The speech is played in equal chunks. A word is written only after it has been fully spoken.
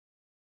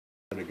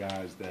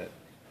guys that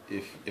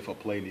if a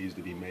play needs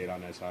to be made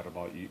on that side of the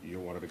ball, you're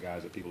one of the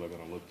guys that people are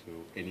going to look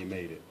to, and you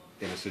made it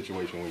in a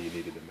situation where you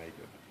needed to make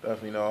it.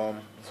 Definitely.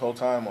 This whole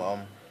time,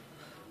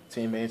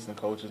 teammates and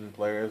coaches and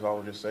players all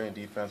were just saying,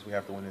 defense, we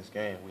have to win this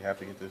game. We have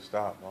to get this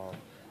stop.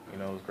 It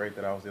was great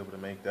that I was able to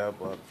make that,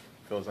 but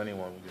if it was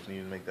anyone, we just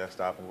needed to make that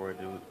stop, and we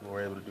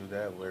were able to do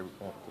that. We were able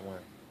to win.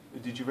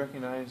 Did you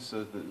recognize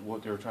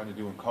what they were trying to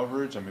do in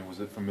coverage? I mean,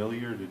 was it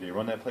familiar? Did they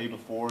run that play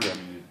before? I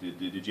mean,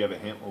 did you have a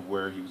hint of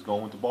where he was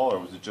going with the ball, or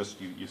was it just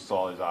you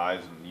saw his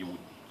eyes and you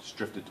just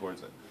drifted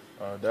towards it?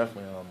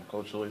 Definitely.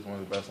 Coach Shuley's one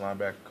of the best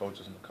linebacker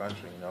coaches in the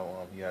country.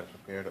 He had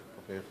prepared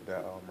for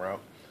that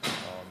route.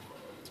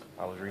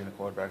 I was reading the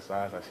quarterback's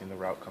eyes. I seen the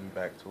route coming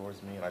back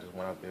towards me, and I just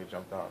went out there,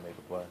 jumped out, and made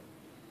the play.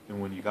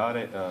 And when you got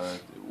it,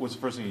 what's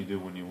the first thing you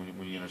did when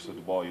you intercept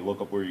the ball? You look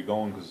up where you're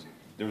going because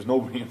there was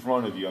nobody in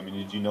front of you. I mean,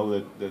 did you know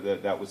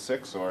that was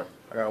six, or?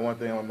 I got one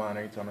thing on my mind.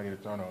 Every time I get a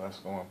turnover, that's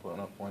going. I'm putting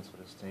up points for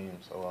this team.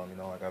 So,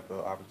 I got the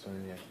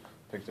opportunity and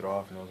picked it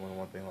off, and it was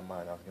one thing on my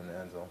mind. I was getting the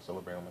end zone,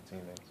 celebrating with my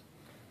teammates.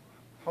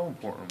 How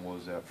important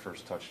was that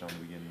first touchdown to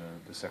begin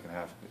the second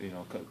half?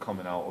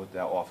 Coming out with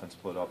that offense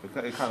split up,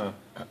 it kind of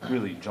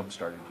really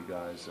jump-started you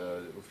guys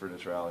for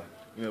this rally.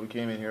 We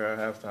came in here at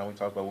halftime. We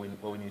talked about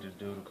what we needed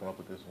to do to come up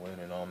with this win,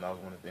 and that was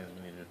one of the things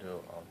we needed to do.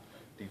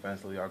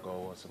 Defensively, our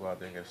goal was to go out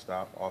there and get a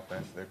stop.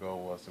 Offensively, their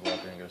goal was to go out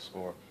there and get a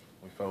score.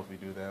 We felt if we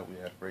do that, we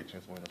had a great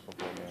chance to win the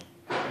football game.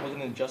 Was it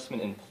an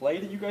adjustment in play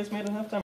that you guys made at halftime?